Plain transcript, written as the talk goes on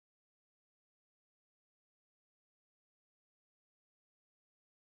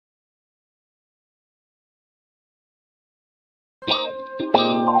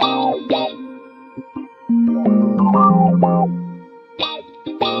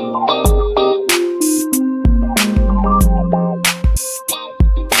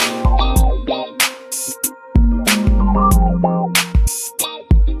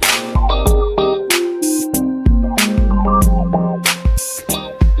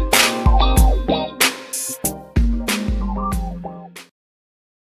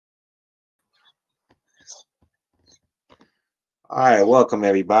All right, welcome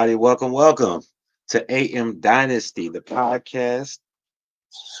everybody. Welcome to AM Dynasty, the podcast.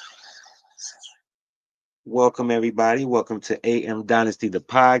 Welcome everybody. Welcome to AM Dynasty, the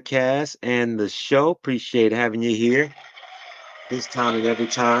podcast and the show. Appreciate having you here this time and every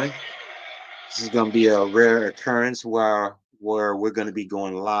time. This is going to be a rare occurrence where we're going to be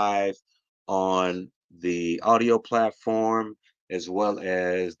going live on the audio platform as well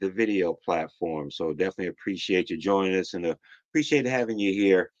as the video platform. So definitely appreciate you joining us and appreciate having you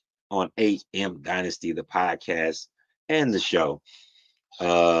here on 8M Dynasty, the podcast and the show.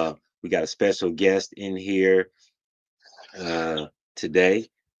 We got a special guest in here today.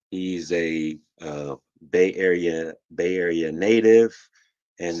 He's a Bay Area native,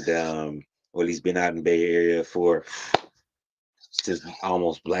 and well, he's been out in Bay Area for since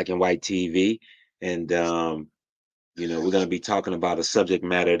almost black and white TV, and we're going to be talking about a subject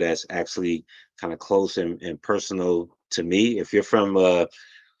matter that's actually kind of close and personal to me. If you're from the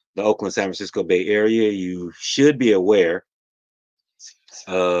Oakland, San Francisco Bay Area, you should be aware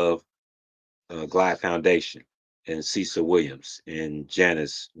of GLIDE Foundation and Cecil Williams and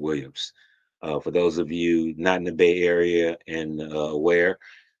Janice Williams. For those of you not in the Bay Area and aware,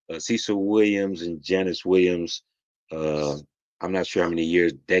 Cecil Williams and Janice Williams, I'm not sure how many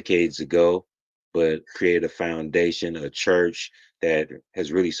years, decades ago, but created a foundation, a church that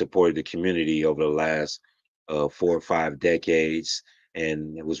has really supported the community over the last 4 or 5 decades,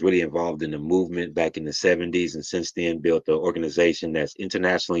 and was really involved in the movement back in the 70s, and since then built an organization that's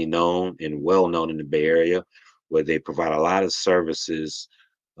internationally known and well known in the Bay Area, where they provide a lot of services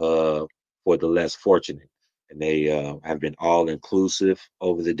for the less fortunate. And they have been all inclusive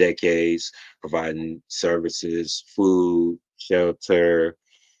over the decades, providing services, food, shelter,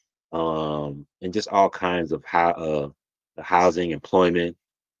 and just all kinds of housing, employment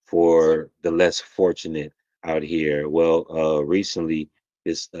for the less fortunate out here. Well, recently,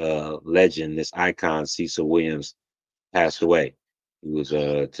 this legend, this icon, Cecil Williams, passed away. He was,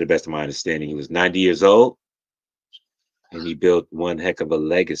 to the best of my understanding, he was 90 years old, and he built one heck of a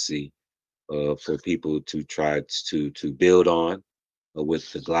legacy for people to try to build on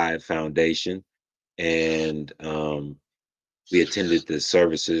with the GLIDE Foundation. And we attended the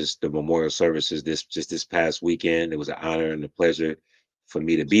services, the memorial services, this past weekend. It was an honor and a pleasure for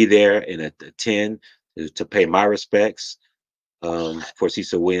me to be there and attend to pay my respects for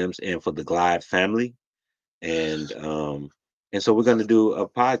Cecil Williams and for the GLIDE family. And so we're going to do a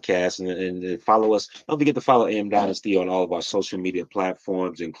podcast and follow us. Don't forget to follow AM Dynasty on all of our social media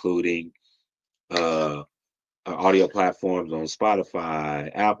platforms, including our audio platforms on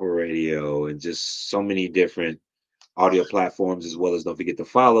Spotify, Apple Radio, and just so many different audio platforms, as well as don't forget to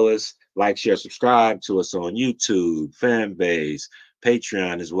follow us, like, share, subscribe to us on YouTube, Fanbase,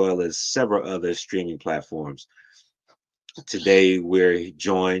 Patreon, as well as several other streaming platforms. Today, we're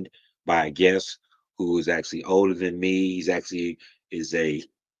joined by a guest who is actually older than me. He's actually is a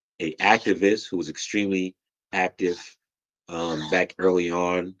activist who was extremely active back early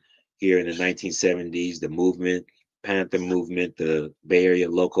on here in the 1970s, the movement, Panther movement, the Bay Area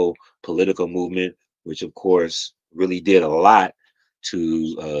local political movement, which of course really did a lot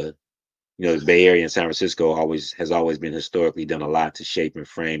to the Bay Area and San Francisco has always been historically done a lot to shape and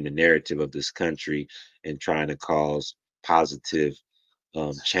frame the narrative of this country and trying to cause positive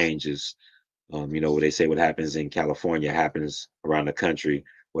changes. Where they say what happens in California happens around the country,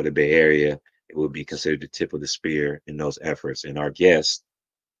 or the Bay Area, it would be considered the tip of the spear in those efforts. And our guest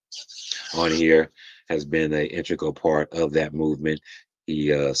on here has been an integral part of that movement.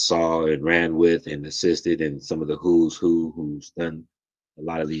 He saw and ran with and assisted in some of the who's done a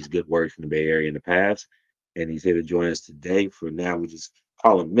lot of these good work in the Bay Area in the past. And he's here to join us today. For now, we just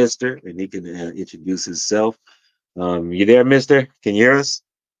call him Mister, and he can introduce himself. You there, Mister? Can you hear us?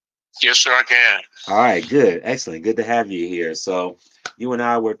 Yes, sir, I can. All right, good. Excellent. Good to have you here. So you and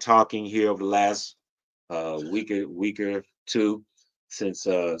I were talking here over the last week or two since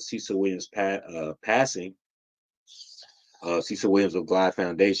Cecil Williams passing. Cecil Williams of GLIDE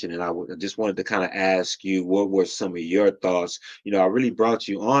Foundation, and I just wanted to kind of ask you, what were some of your thoughts? I really brought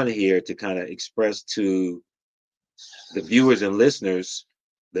you on here to kind of express to the viewers and listeners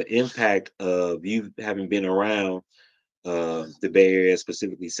the impact of you having been around the Bay Area,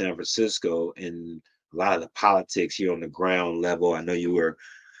 specifically San Francisco, and a lot of the politics here on the ground level. I know you were,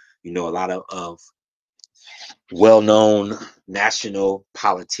 a lot of well-known national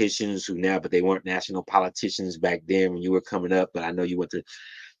politicians who now, but they weren't national politicians back then when you were coming up. But I know you went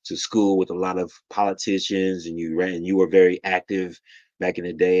to school with a lot of politicians, and you were very active back in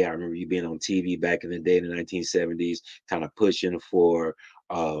the day. I remember you being on TV back in the day in the 1970s, kind of pushing for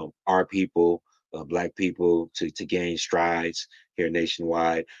our people, black people, to gain strides here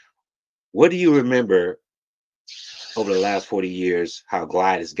nationwide. What do you remember over the last 40 years, how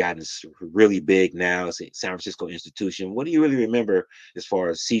Glide has gotten really big now? It's a San Francisco institution. What do you really remember as far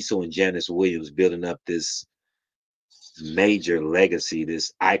as Cecil and Janice Williams building up this major legacy,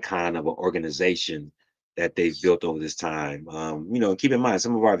 this icon of an organization that they've built over this time? Keep in mind,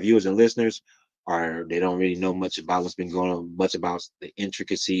 some of our viewers and listeners they don't really know much about what's been going on, much about the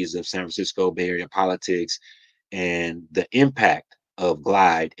intricacies of San Francisco Bay Area politics and the impact of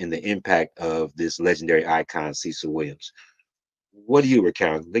Glide and the impact of this legendary icon, Cecil Williams. What do you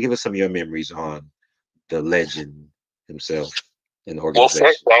recount? Give us some of your memories on the legend himself and the Well, first,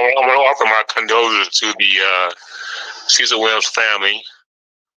 organization. I'm going to offer my condolences to the Cecil Williams family.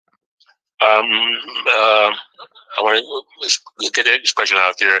 I want to get that expression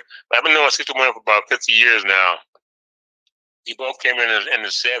out there. But I've been knowing Cecil Williams for about 50 years now. We both came in the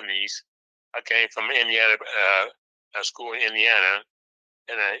 70s. I came from Indiana, a school in Indiana,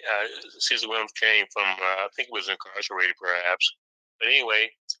 and Cecil Williams came from, I think he was incarcerated perhaps. But anyway,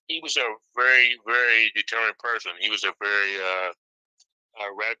 he was a very, very determined person. He was a very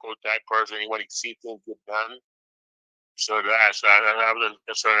radical type person. He wanted to see things get done. So I was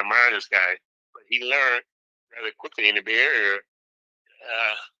sort of admire this guy. But he learned rather quickly in the Bay Area,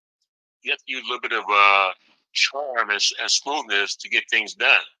 you have to use a little bit of charm and smoothness to get things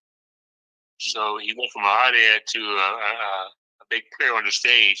done. So he went from a hothead to a big player on the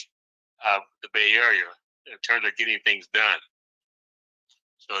stage of the Bay Area in terms of getting things done.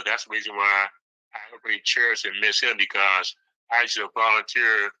 So that's the reason why I really cherish and miss him, because I used to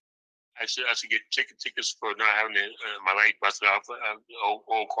volunteer. I used to get tickets for not having my light busted off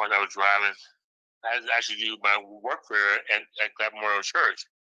old car that I was driving. I actually do my work fair at Glad Memorial Church.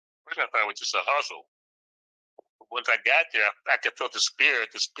 First I thought it was just a hustle. But once I got there, I could feel the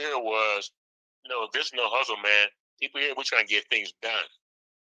spirit. The spirit was, there's no hustle, man. People here, we're trying to get things done.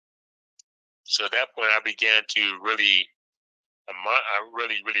 So at that point, I began to really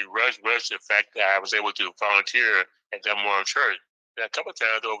rushed the fact that I was able to volunteer at that Memorial Church. And a couple of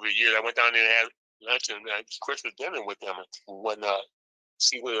times over the years, I went down there and had lunch and Christmas dinner with them and whatnot.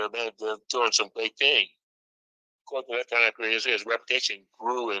 See whether they're doing some big thing. Of course, at that time period, his reputation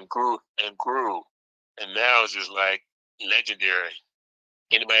grew and grew and grew, and now it's just like legendary.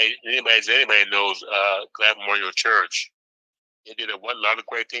 Anybody knows Glad Memorial Church. They did a lot of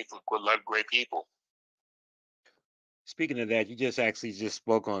great things for a lot of great people. Speaking of that, you just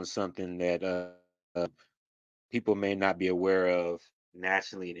spoke on something that people may not be aware of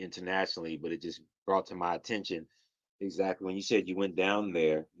nationally and internationally, but it just brought to my attention exactly when you said you went down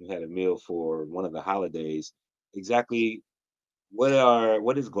there, you had a meal for one of the holidays. Exactly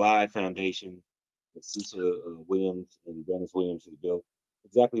what is Glide Foundation that Cecil Williams and Dennis Williams has built?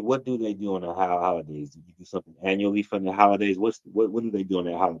 Exactly what do they do on the holidays? Do you do something annually for the holidays? What do they do on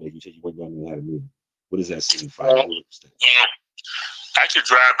their holidays? You said you went down there and had a meal. What does that signify? Yeah. I could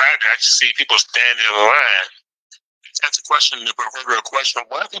drive by there. I could see people standing in line. That's a question, the proverbial question: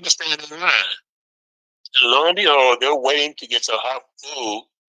 why are people standing in line? And lo and behold, they're waiting to get some hot food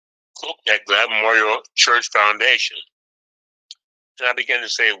cooked at Glad Memorial Church Foundation. And I began to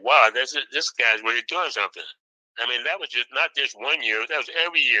say, wow, this guy's really doing something. I mean, that was just not just 1 year, that was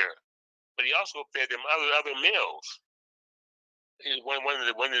every year. But he also fed them other meals. He's one of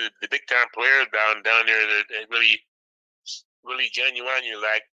the big time players down there that really genuine. You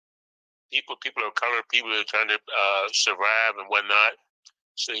like people of color, people that are trying to survive and whatnot.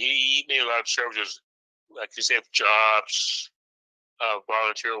 So he made a lot of services, like you said, jobs,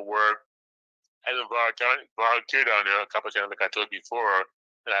 volunteer work. I didn't volunteer down there a couple of times, like I told you before,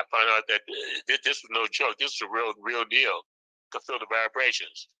 and I found out that this was no joke. This was a real deal. Could feel the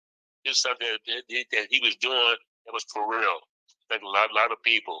vibrations. This is something that he was doing that was for real. Like a lot of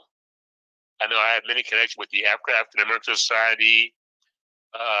people. I know I had many connections with the African American Society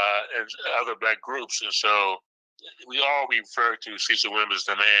and other black groups, and so we all refer to Cecil Williams as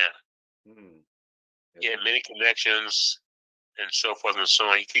the man. Mm-hmm. He had many connections and so forth and so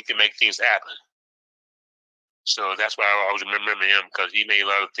on. He can make things happen. So that's why I always remember him, because he made a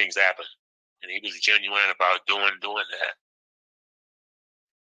lot of things happen, and he was genuine about doing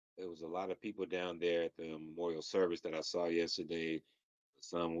that. There was a lot of people down there at the memorial service that I saw yesterday.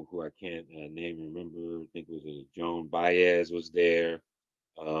 Some who I can't name and remember. I think it was Joan Baez was there.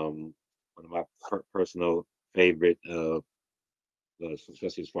 One of my personal favorite,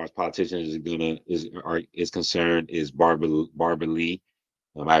 especially as far as politicians is concerned, is Barbara Lee.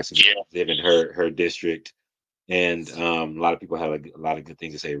 I actually Yeah. live in her district, and a lot of people have a lot of good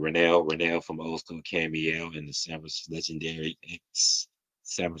things to say. Renell from Old School cameo, and the legendary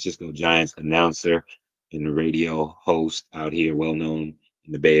San Francisco Giants announcer and radio host out here, well known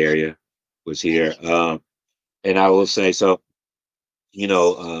in the Bay Area, was here. And I will say so.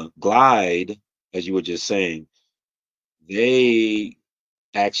 Glide, as you were just saying, they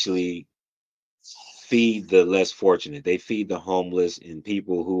actually feed the less fortunate. They feed the homeless and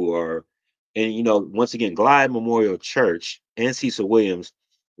people who are, and once again, Glide Memorial Church and Cecil Williams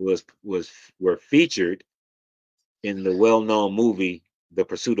was were featured in the well-known movie The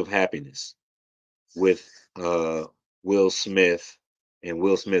Pursuit of Happiness with Will Smith and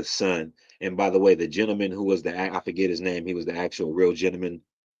Will Smith's son. And by the way, the gentleman who was I forget his name, he was the actual real gentleman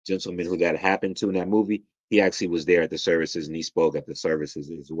who that happened to in that movie. He actually was there at the services and he spoke at the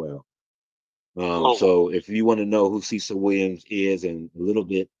services as well. Oh, So if you want to know who Cecil Williams is and a little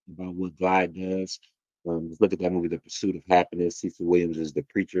bit about what Glide does, just look at that movie, The Pursuit of Happiness. Cecil Williams is the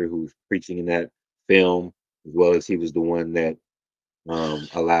preacher who's preaching in that film, as well as he was the one that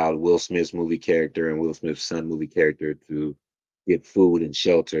allowed Will Smith's movie character and Will Smith's son movie character to get food and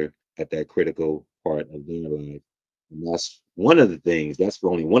shelter at that critical part of their life. And that's one of the things, that's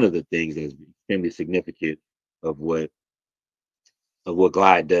only one of the things that's extremely significant of what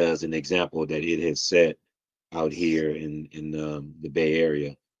Glide does, an example that it has set out here in the Bay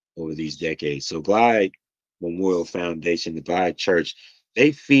Area over these decades. So Glide Memorial Foundation, the Glide Church,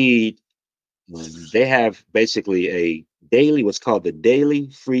 they feed. They have basically a daily, what's called the Daily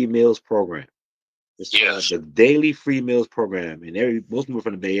Free Meals Program. It's called yes. the Daily Free Meals Program, and most people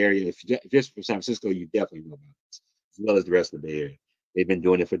from the Bay Area, if you're from San Francisco, you definitely know about this, as well as the rest of the Bay Area. They've been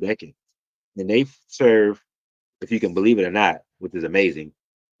doing it for decades, and they serve, if you can believe it or not, which is amazing,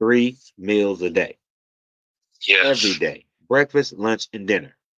 3 meals a day, every Yes. day, breakfast, lunch, and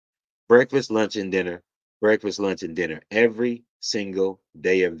dinner, breakfast, lunch, and dinner, breakfast, lunch, and dinner, every single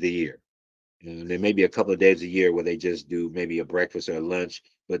day of the year. And there may be a couple of days a year where they just do maybe a breakfast or a lunch,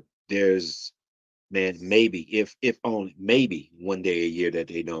 but there's, man, maybe if only maybe one day a year that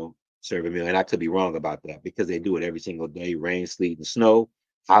they don't serve a meal. And I could be wrong about that because they do it every single day, rain, sleet, and snow,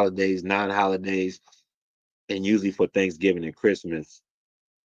 holidays, non-holidays, and usually for Thanksgiving and Christmas,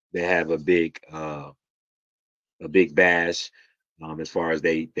 they have a big bash. As far as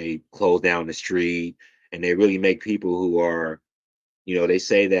they close down the street and they really make people who are, they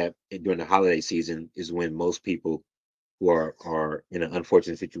say that during the holiday season is when most people who are in an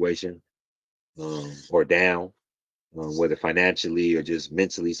unfortunate situation, or down, whether financially or just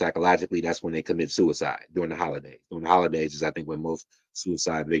mentally, psychologically, that's when they commit suicide during the holidays. During the holidays is, I think, when most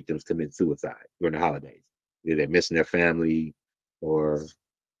suicide victims commit suicide during the holidays. Either they're missing their family or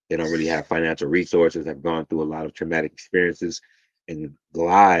they don't really have financial resources, have gone through a lot of traumatic experiences. And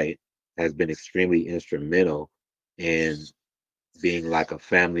Glide has been extremely instrumental in being like a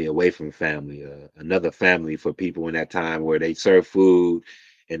family away from family, another family for people in that time where they serve food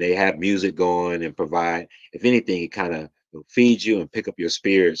and they have music going and provide, if anything, it kind of feeds you and pick up your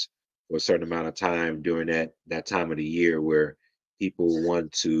spirits for a certain amount of time during that time of the year where people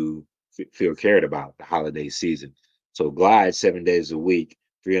want to feel cared about, the holiday season. So Glide 7 days a week,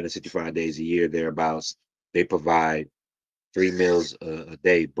 365 days a year, thereabouts, they provide 3 meals a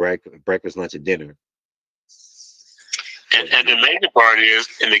day, breakfast, lunch, and dinner. And the major part is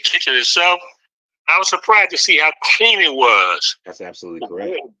in the kitchen itself. I was surprised to see how clean it was. That's absolutely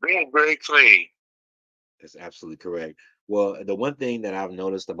correct. Very, very clean. That's absolutely correct. Well, the one thing that I've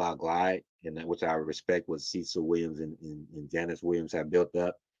noticed about Glide, and which I respect what Cecil Williams and Janice Williams have built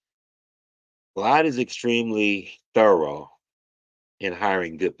up, Glide is extremely thorough in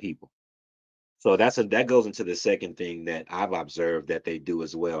hiring good people. So that goes into the second thing that I've observed that they do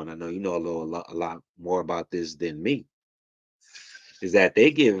as well. And I know you know a lot more about this than me, is that they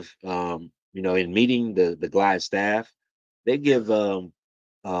give, in meeting the Glide staff, they give one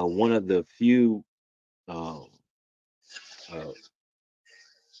of the few, um, uh,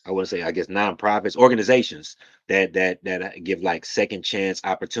 I want to say, I guess, nonprofits, organizations that give like second chance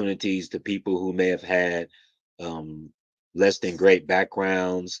opportunities to people who may have had um, less than great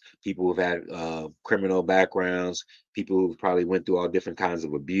backgrounds, people who've had criminal backgrounds, people who probably went through all different kinds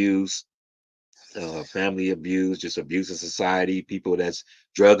of abuse, family abuse, just abuse in society, people that's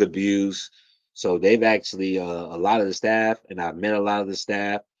drug abuse. So they've actually, a lot of the staff, and I've met a lot of the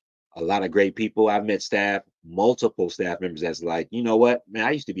staff. a lot of great people. I've met staff, multiple staff members that's like, you know what, man,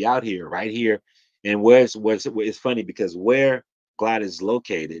 I used to be out here, right here. And where's it's funny because where Glide is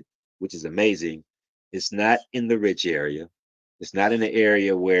located, which is amazing, it's not in the rich area. It's not in the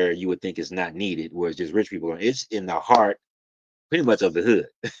area where you would think it's not needed, where it's just rich people. It's in the heart, pretty much of the hood.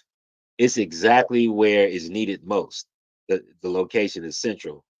 It's exactly where it's needed most. The location is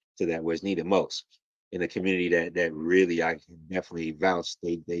central to that where it's needed most in a community that really I can definitely vouch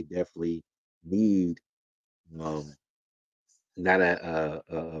they definitely need um not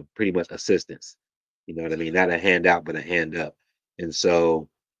pretty much assistance. You know what I mean? Not a handout, but a hand up. And so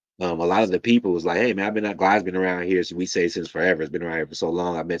a lot of the people was like, hey man, I've been Glide's been around here, so we say since forever. It's been around here for so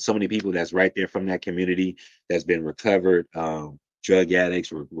long. I've met so many people that's right there from that community that's been recovered, drug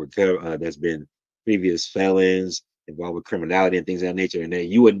addicts, that's been previous felons involved with criminality and things of that nature. And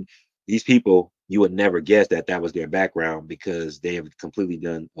then these people, you would never guess that that was their background because they have completely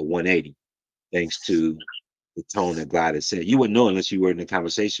done a 180 thanks to the tone that Glide has said. You wouldn't know unless you were in a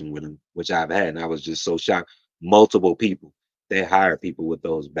conversation with him, which I've had, and I was just so shocked. Multiple people, they hire people with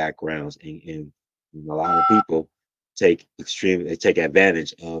those backgrounds, and a lot of people they take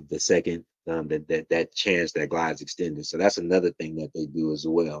advantage of the second that chance that Glide's extended. So that's another thing that they do as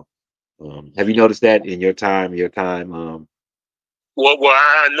well. Have you noticed that in your time? I know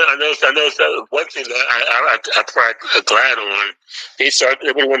one thing that I pride Glad on. They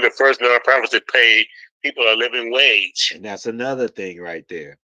were one of the first nonprofits to pay people a living wage. And that's another thing right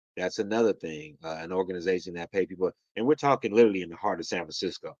there. That's another thing. An organization that pay people, and we're talking literally in the heart of San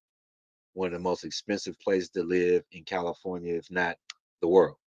Francisco, one of the most expensive places to live in California, if not the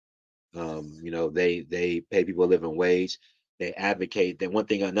world. They pay people a living wage. They advocate that one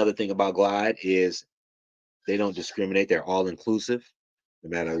thing. Another thing about Glide is they don't discriminate. They're all inclusive, no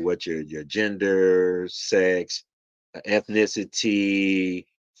matter what your gender, sex, ethnicity,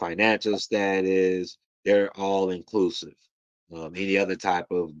 financial status. They're all inclusive. Any other type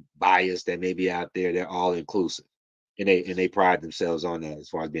of bias that may be out there, they're all inclusive, and they pride themselves on that as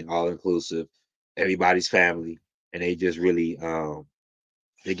far as being all inclusive, everybody's family, and they just really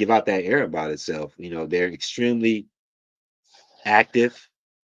they give out that air about itself. They're extremely active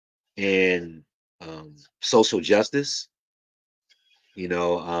in social justice. You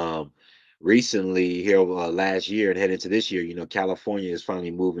know, recently here last year and heading into this year, California is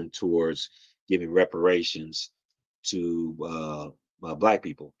finally moving towards giving reparations to Black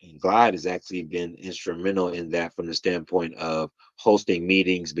people, and Glide has actually been instrumental in that from the standpoint of hosting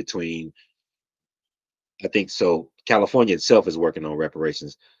meetings between. I think so. California itself is working on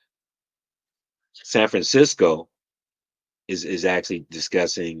reparations. San Francisco is actually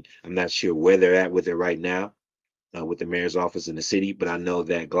discussing. I'm not sure where they're at with it right now, with the mayor's office in the city, but I know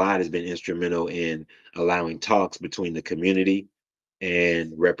that Glide has been instrumental in allowing talks between the community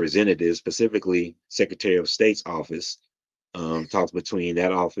and representatives, specifically Secretary of State's office, talks between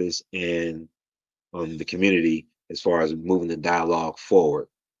that office and the community as far as moving the dialogue forward.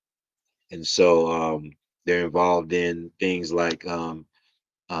 And so they're involved in things like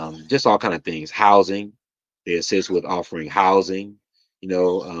just all kind of things, housing. They assist with offering housing,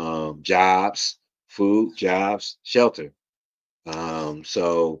 jobs, food, jobs, shelter.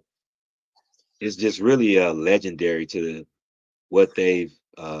 So it's just really legendary to what they've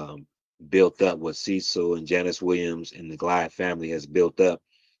built up, what Cecil and Janice Williams and the Glide family has built up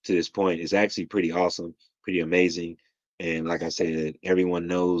to this point. Is actually pretty awesome, pretty amazing. And like I said, everyone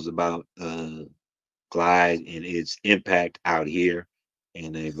knows about Glide and its impact out here,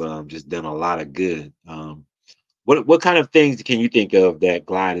 and they've just done a lot of good. What kind of things can you think of that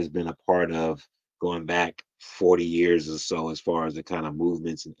Glide has been a part of going back 40 years or so, as far as the kind of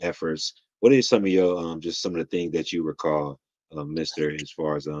movements and efforts? What are some of your just some of the things that you recall, Mister, as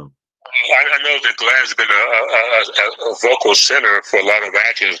far as I know that Glad's been a vocal center for a lot of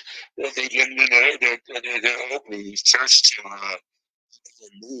actions. They're opening these church to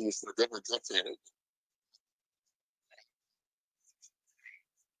move for demographic.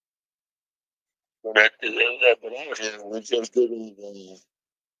 But we're just giving the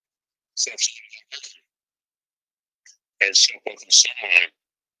section and so forth and so on.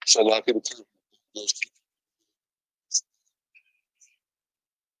 So a lot of people take those people.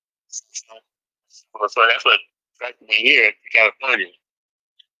 So that's what attracted me here in California.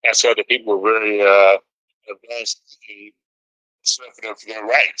 I saw that people were very advanced for their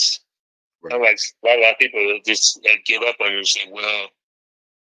rights. right, I'm like, a lot of people just give up on it and say, well,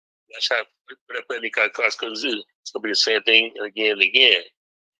 that's how put up any kind of cost because it's going to be the same thing again and again.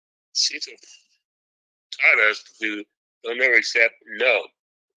 Caesar taught us to don't never accept no.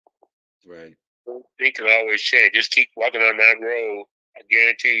 right, Things can always change. Just keep walking on that road. I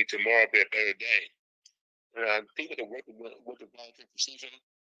guarantee tomorrow will be a better day. People that work with the volunteer procedure,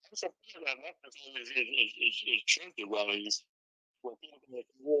 I'm surprised that is church dwellings where people can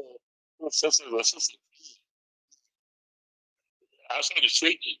outside the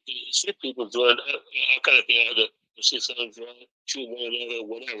street people doing all kind of things, the see someone shoot one another,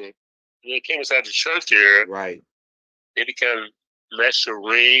 whatever. When they came inside the church here, Right. they become less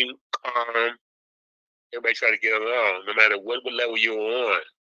serene, calm. Everybody try to get along, no matter what level you're on.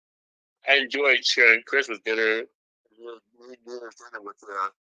 I enjoyed sharing Christmas dinner with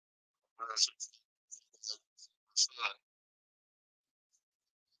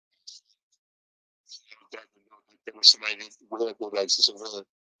there was somebody like Cecil Williams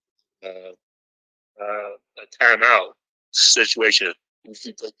a timeout situation. You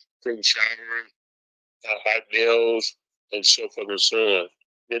take showers, hot meals, and so forth and so on.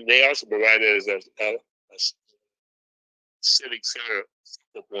 Then they also provided as a civic center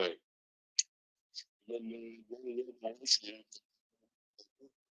point.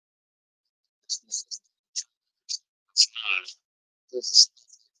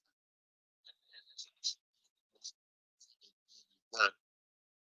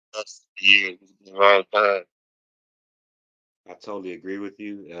 Yeah, a long time. I totally agree with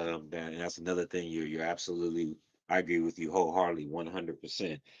you. And that's another thing. You're absolutely. I agree with you wholeheartedly,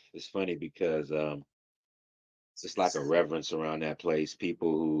 100%. It's funny because it's like a reverence around that place.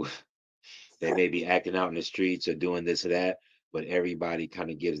 People who they may be acting out in the streets or doing this or that, but everybody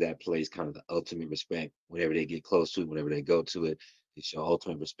kind of gives that place kind of the ultimate respect whenever they get close to it, whenever they go to it. They show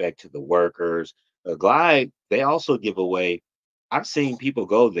ultimate respect to the workers. Glide, they also give away. I've seen people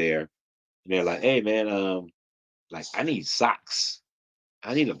go there and they're like, "Hey, man, like I need socks.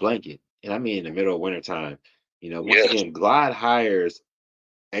 I need a blanket." And I mean in the middle of wintertime. Once Yes. again, Glide hires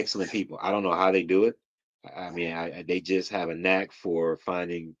excellent people. I don't know how they do it. I mean, they just have a knack for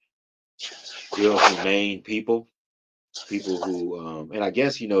finding real humane people who and I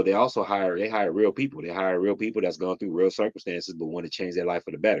guess they also hire real people. They hire real people that's gone through real circumstances but want to change their life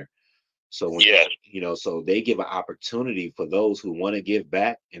for the better. So when Yeah. so they give an opportunity for those who want to give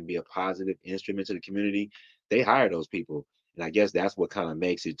back and be a positive instrument to the community. They hire those people, and I guess that's what kind of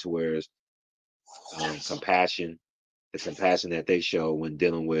makes it to where compassion, the compassion that they show when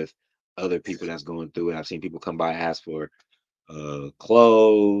dealing with other people that's going through it. I've seen people come by, ask for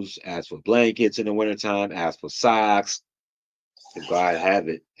clothes, ask for blankets in the wintertime, ask for socks. If God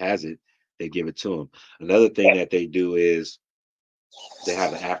has it, they give it to them. Another thing that they do is they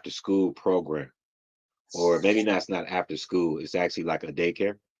have an after school program, or maybe that's not after school. It's actually like a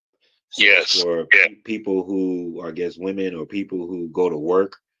daycare. So Yes. for Yeah. people who are, I guess, women or people who go to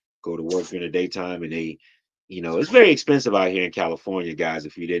work during the daytime, and they, it's very expensive out here in California, guys.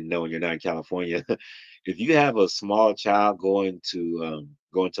 If you didn't know, and you're not in California, if you have a small child going to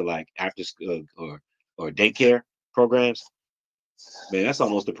like after school or daycare programs, man, that's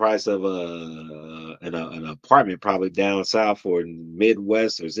almost the price of an apartment probably down south or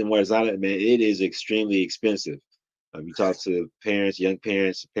Midwest or somewhere out of it. Man, it is extremely expensive. You talk to parents, young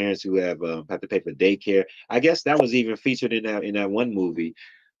parents, parents who have to pay for daycare. I guess that was even featured in that one movie,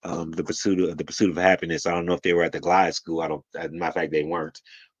 the pursuit of happiness. I don't know if they were at the Glide School. I don't. As a matter of fact, they weren't.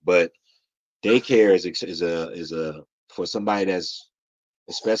 But daycare is a for somebody that's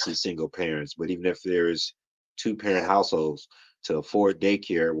especially single parents. But even if there's two-parent households, to afford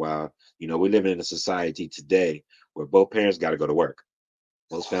daycare, while we're living in a society today where both parents got to go to work.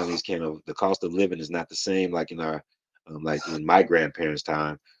 Most families can't. The cost of living is not the same like in our like in my grandparents'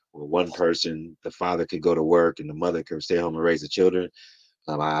 time, where one person, the father could go to work and the mother could stay home and raise the children.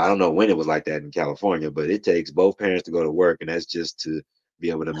 I don't know when it was like that in California, but it takes both parents to go to work, and that's just to be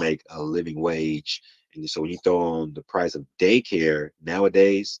able to make a living wage. And so when you throw on the price of daycare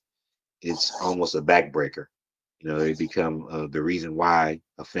nowadays, it's almost a backbreaker. They become the reason why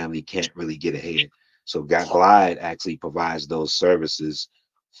a family can't really get ahead. So Got Glide actually provides those services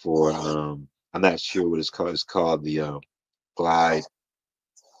for I'm not sure what it's called. It's called the Glide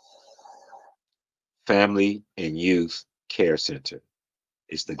Family and Youth Care Center.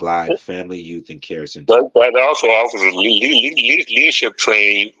 It's the Glide Family, Youth, and Care Center. But also offers leadership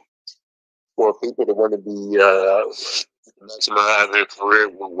training for people that want to be maximize their career,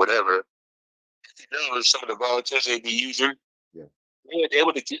 whatever. Some of the volunteers they be using, Yeah. they were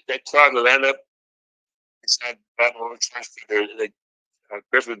able to get that car to land up inside Bible church for their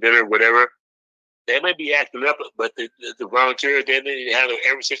Christmas dinner, whatever. They may be acting up, but the volunteers they handle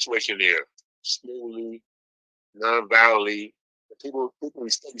every situation there smoothly, non-violently. People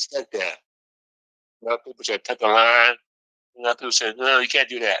respect that. People say cut the line. People say no, you can't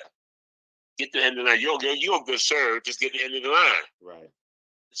do that. Get the end of the line. You're a good sir. Just get the end of the line. Right.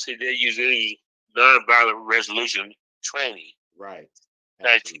 See, they usually nonviolent resolution training. Right.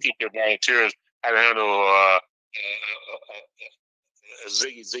 Like to teach their volunteers how to handle a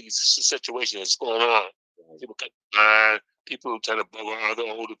ziggy situation that's going on. Right. People cut the line, people try to bother other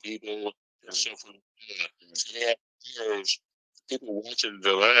older people, and so forth. So they have peers, people watching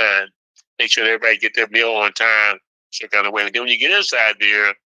the line, make sure everybody get their meal on time, some kind of way. And then when you get inside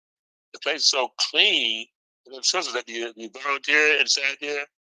there, the place is so clean. And I'm sure that you volunteer inside there,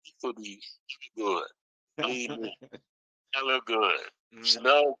 it could be good. Clean, hella good.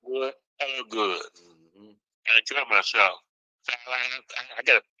 Smell good, hella good. I enjoy myself. I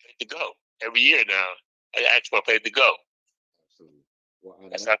got a place to go every year now. I ask for a place to go. Absolutely. Well,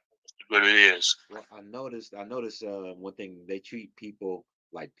 That's how good it is. well, I noticed one thing, they treat people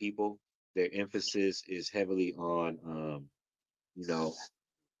like people. Their emphasis is heavily on you know,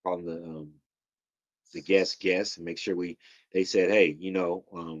 on the guests, and make sure they said, hey,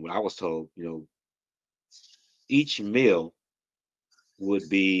 what I was told, each meal would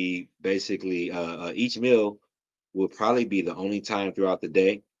be basically each meal would probably be the only time throughout the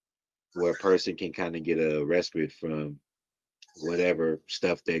day where a person can kind of get a respite from whatever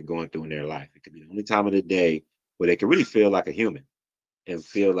stuff they're going through in their life. It could be the only time of the day where they can really feel like a human and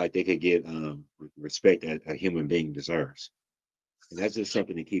feel like they could get respect that a human being deserves. And that's just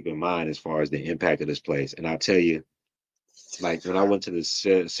something to keep in mind as far as the impact of this place. And I'll tell you, like when I went to the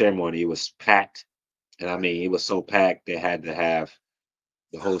ceremony, it was packed. And I mean, it was so packed they had to have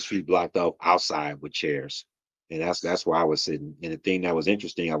the whole street blocked off outside with chairs. And that's where I was sitting. And the thing that was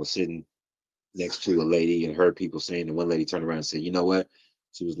interesting, I was sitting next to a lady and heard people saying, and one lady turned around and said, you know what?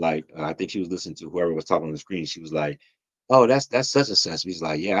 She was like, I think she was listening to whoever was talking on the screen. She was like, oh, that's such and such. He's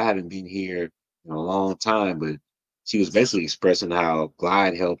like, yeah, I haven't been here in a long time, but she was basically expressing how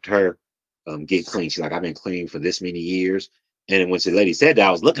Glide helped her get clean. She's like, I've been clean for this many years. And when the lady said that,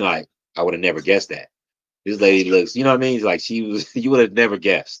 I was looking like I would have never guessed that. This lady looks, you know what I mean? Like she was, you would have never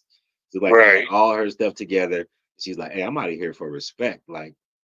guessed. She's like, Right. all her stuff together. She's like, hey, I'm out of here for respect. Like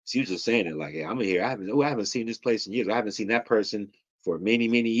she was just saying it, like, hey, I'm in here. I haven't seen this place in years. I haven't seen that person for many,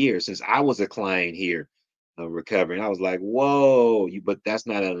 many years since I was a client here, recovering. I was like, whoa, but that's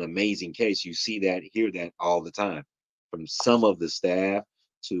not an amazing case. You see that, hear that all the time from some of the staff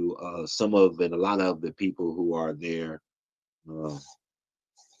to some of and a lot of the people who are there. Uh,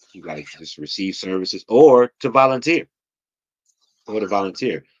 you guys just receive services or to volunteer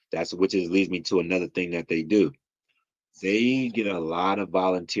That's which is leads me to another thing that they do. They get a lot of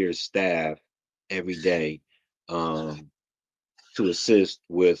volunteer staff every day um, to assist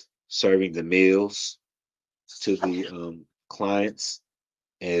with serving the meals to the clients,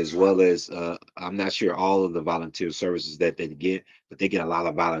 as well as I'm not sure all of the volunteer services that they get, but they get a lot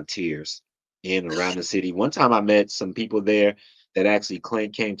of volunteers in and around the city. One time I met some people there that actually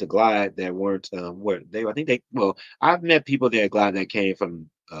came to Glide that weren't where they I think they well I've met people there at Glide that came from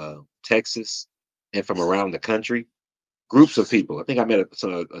Texas and from around the country, groups of people. I think I met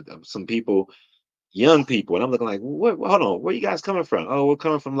some people, young people, and I'm looking like, what? Hold on, where you guys coming from? Oh, we're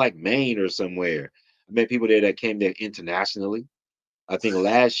coming from like Maine or somewhere. I met people there that came there internationally. I think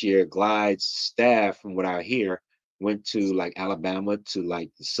last year, Glide's staff, from what I hear, went to like Alabama to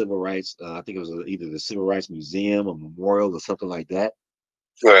like the civil rights. I think it was either the Civil Rights Museum or Memorial or something like that.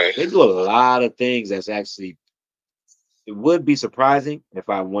 Right. They do a lot of things that's actually. It would be surprising if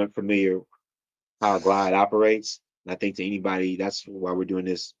I weren't familiar how Glide operates. And I think to anybody, that's why we're doing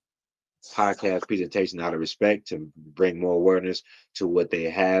this podcast presentation out of respect to bring more awareness to what they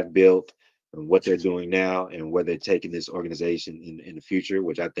have built and what they're doing now and where they're taking this organization in the future,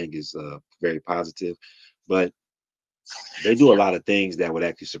 which I think is very positive. But they do a lot of things that would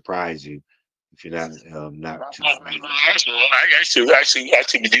actually surprise you if you're not too familiar. I actually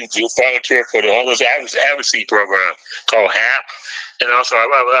do volunteer for the homeless advocacy program called HAP, and also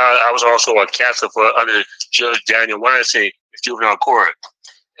I was also a counselor for under Judge Daniel Weinstein, juvenile court.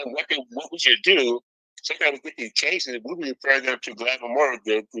 And what we should do, sometimes we get these cases, we refer them to Glad Memorial,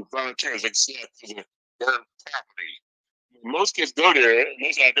 the volunteers, like see to the their property. Most kids go there,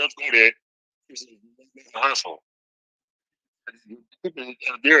 most adults go there, it's a hustle. People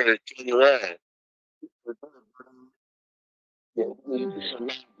are there to kill your ass.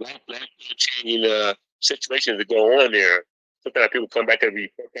 Black changing situations that go on there. Sometimes people come back and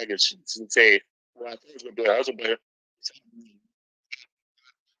report back and say, well, I thought it was going to be a hustle, but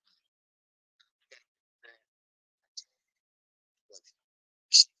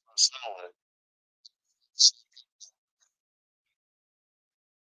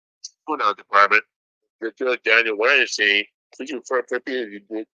school out department, the Judge Daniel Weinstein, we refer to people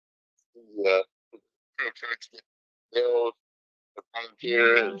who did the bills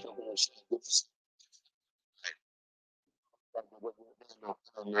volunteer,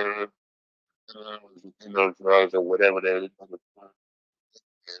 drugs or whatever that is.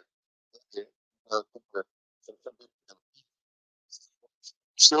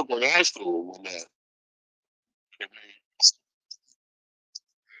 Still going to high school when that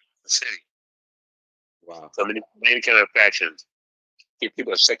the city. Wow. So many kind of factions. Give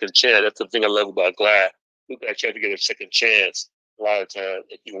people a second chance. That's the thing I love about Glide. People got a chance to get a second chance a lot of times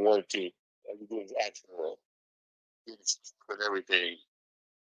if you want to. You do the actual with everything.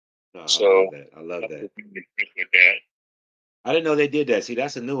 No, So I love that. I love that. With that. I didn't know they did that. See,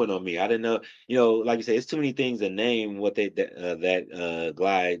 that's a new one on me. I didn't know. Like you say, it's too many things to name what that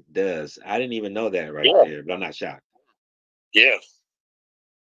Glide does. I didn't even know that right there, but I'm not shocked. Yeah.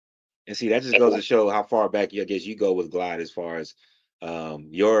 And see, that just goes to show how far back I guess you go with Glide as far as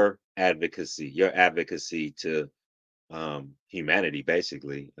your advocacy to humanity,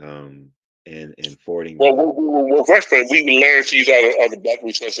 basically, and forwarding. Well, first, we learned to use all the black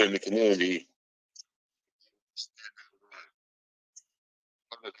resources in the community.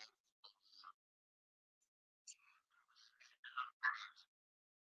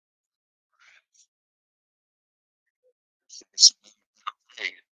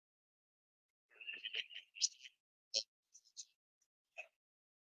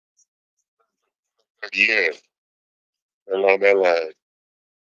 Yeah, along that line.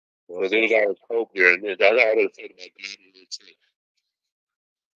 Well, there was always hope there, and I always said about God too.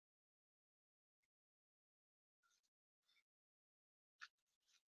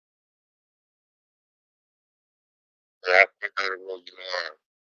 I think how the road you are.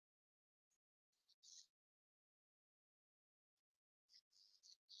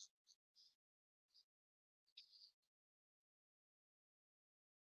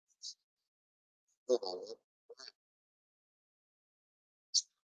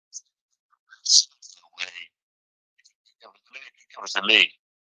 It was to me.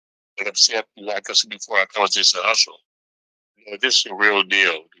 Like I've said, like I said before, I was just a hustle. This is a real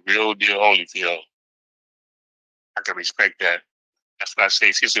deal. The real deal only feel. I can respect that. That's why I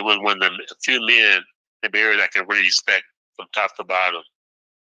say Cecil was one of the few men in the Bay Area that I can really respect from top to bottom.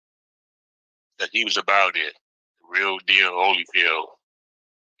 That he was about it. The real deal Holyfield.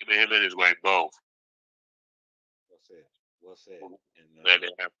 Him and his wife both. Well said. Well said.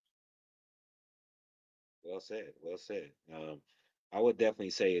 And, well said. Well said. I would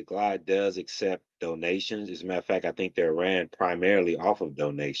definitely say Glide does accept donations. As a matter of fact, I think they're ran primarily off of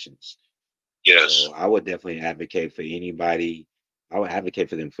donations. yes. So I would definitely advocate for anybody. I would advocate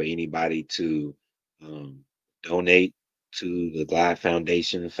for them for anybody to donate to the Glide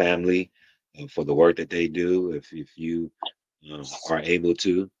Foundation family for the work that they do. If you are able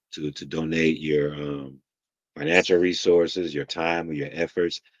to donate your financial resources, your time, or your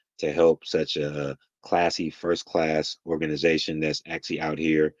efforts to help such a classy, first class organization that's actually out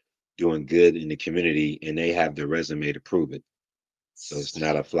here doing good in the community, and they have the resume to prove it. So it's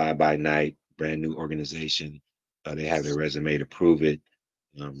not a fly by night, brand new organization. They have their resume to prove it,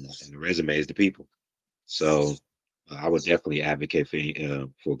 and the resume is the people. So I would definitely advocate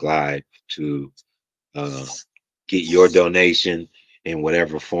for Glide to uh, get your donation in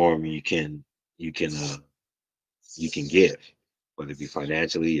whatever form you can you can give, whether it be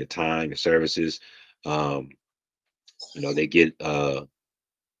financially, your time, your services. Um, they get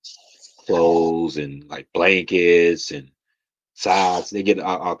clothes and like blankets and socks. They get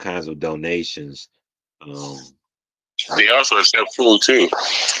all kinds of donations. Um, They also accept food too.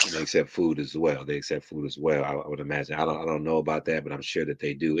 they accept food as well. They accept food as well. I would imagine. I don't know about that, but I'm sure that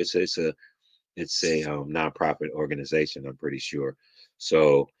they do. It's a nonprofit organization. I'm pretty sure.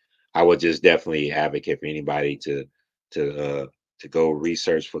 So I would just definitely advocate for anybody to to go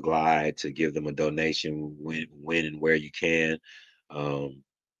research for Glide, to give them a donation when and where you can. Um,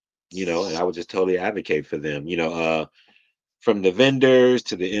 and I would just totally advocate for them. From the vendors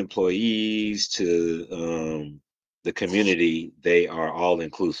to the employees to the community, they are all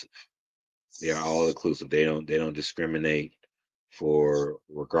inclusive. They are all inclusive. They don't discriminate for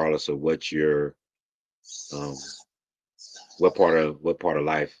regardless of um, what part of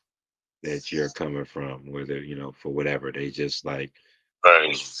life that you're coming from, whether for whatever. They just like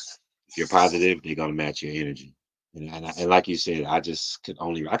Right. if you're positive, they're gonna match your energy. And like you said, I can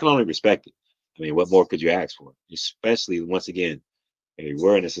only respect it. I mean, what more could you ask for? Especially once again, hey,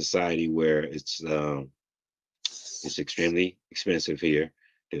 we're in a society where it's extremely expensive here.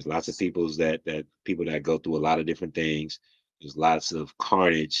 There's lots of people that go through a lot of different things. There's lots of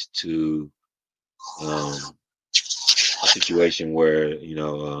carnage to um, a situation where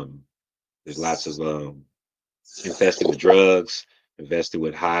there's lots of infested with drugs, infested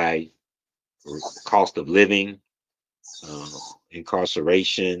with high cost of living, uh,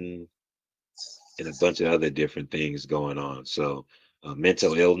 incarceration, and a bunch of other different things going on. So,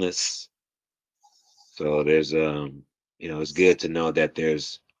 mental illness. So there's it's good to know that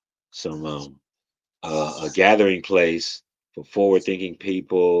there's some a gathering place for forward-thinking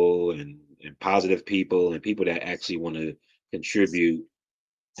people and positive people and people that actually want to contribute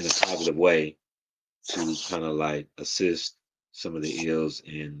in a positive way to kind of like assist some of the ills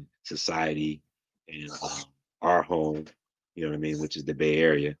in society and our home, you know what I mean, which is the Bay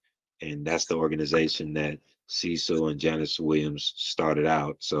Area. And that's the organization that Cecil and Janice Williams started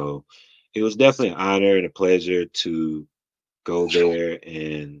out. So it was definitely an honor and a pleasure to go there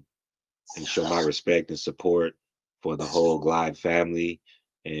and show my respect and support for the whole Glide family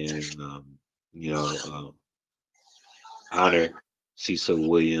and, you know, honor Cecil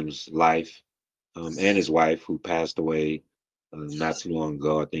Williams' life and his wife, who passed away not too long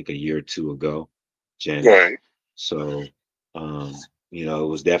ago, I think a year or two ago, Janet. Right. So, um, it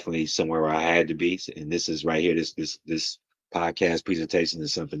was definitely somewhere where I had to be. And this is right here. This podcast presentation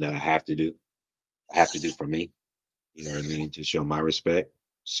is something that I have to do. I have to do for me. You know what I mean? To show my respect.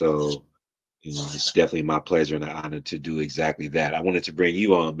 So, it's definitely my pleasure and an honor to do exactly that. I wanted to bring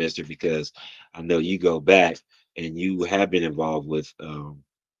you on, Mister, because I know you go back and you have been involved with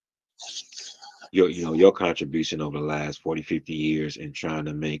your contribution over the last 40, 50 years in trying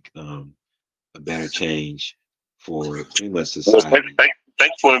to make a better change for pretty much Well, society. thank you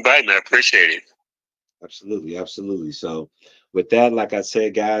for inviting me. I appreciate it. Absolutely, absolutely. So with that, like I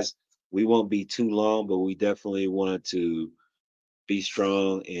said, guys, we won't be too long, but we definitely want to be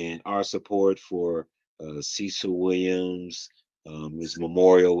strong in our support for Cecil Williams. His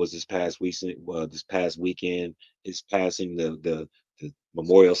memorial was this past weekend. It's passing the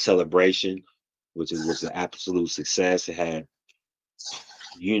memorial celebration, which was an absolute success. It had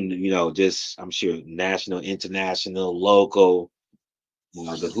just I'm sure national, international, local,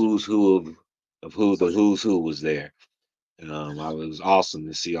 the who's who of who the who's who was there. It was awesome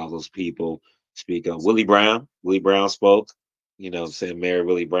to see all those people speak up. Willie Brown spoke. What I'm saying, Mayor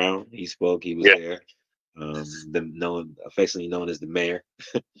Willie Brown. He spoke. He was Yeah. there. Affectionately known as the mayor,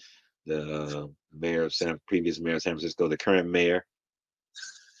 the previous mayor of San Francisco, the current mayor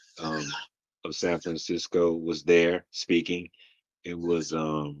um, of San Francisco was there speaking. It was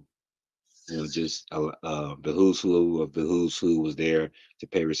just the who's who of the who's who was there to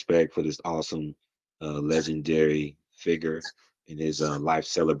pay respect for this awesome, legendary figure in his life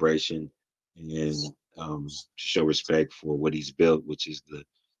celebration, and to show respect for what he's built, which is the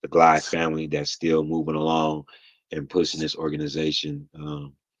Glide family that's still moving along and pushing this organization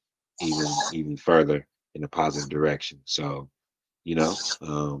even further in a positive direction. So you know,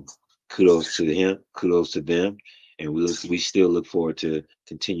 um, kudos to him, kudos to them, and we still look forward to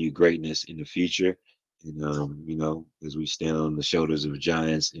continued greatness in the future. And as we stand on the shoulders of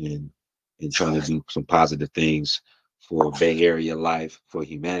giants and trying to do some positive things for Bay Area life, for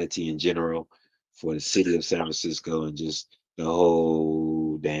humanity in general, for the city of San Francisco, and just the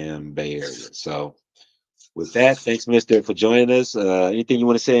whole damn Bay Area. So with that, thanks, Mister, for joining us. Anything you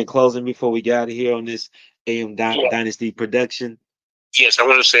want to say in closing before we get out of here on this Yeah. Dynasty production? Yes, I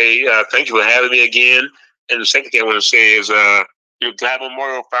want to say thank you for having me again. And the second thing I want to say is your Glad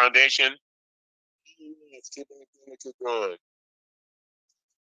Memorial Foundation. Yes, keep going.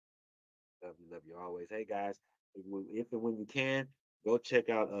 Love you always. Hey guys, if and when you can, go check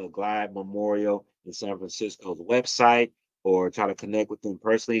out Glide Memorial in San Francisco's website, or try to connect with them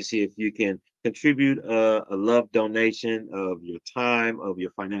personally. See if you can contribute a love donation of your time, of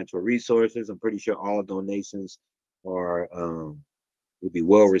your financial resources. I'm pretty sure all donations are will be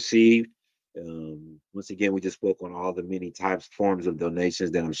well received. Once again, we just spoke on all the many types, forms of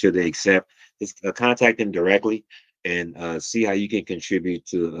donations that I'm sure they accept. Just contact them directly and see how you can contribute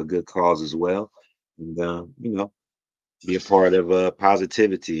to a good cause as well. And, be a part of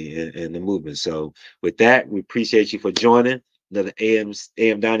positivity and the movement. So, with that, we appreciate you for joining another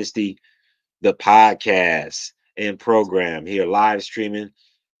AM Dynasty, the podcast and program here, streaming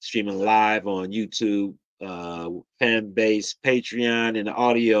live on YouTube, fan base, Patreon, and the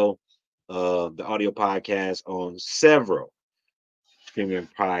audio podcast on several streaming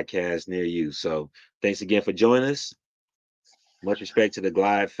podcasts near you. So thanks again for joining us. Much respect to the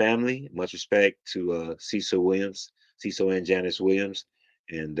Glide family. Much respect to Cecil and Janice Williams.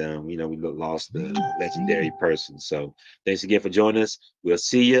 And we lost the legendary person. So thanks again for joining us. We'll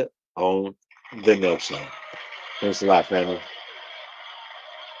see you on the next one. Thanks a lot, family.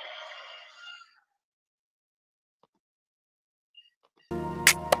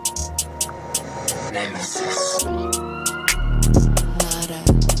 nemesis.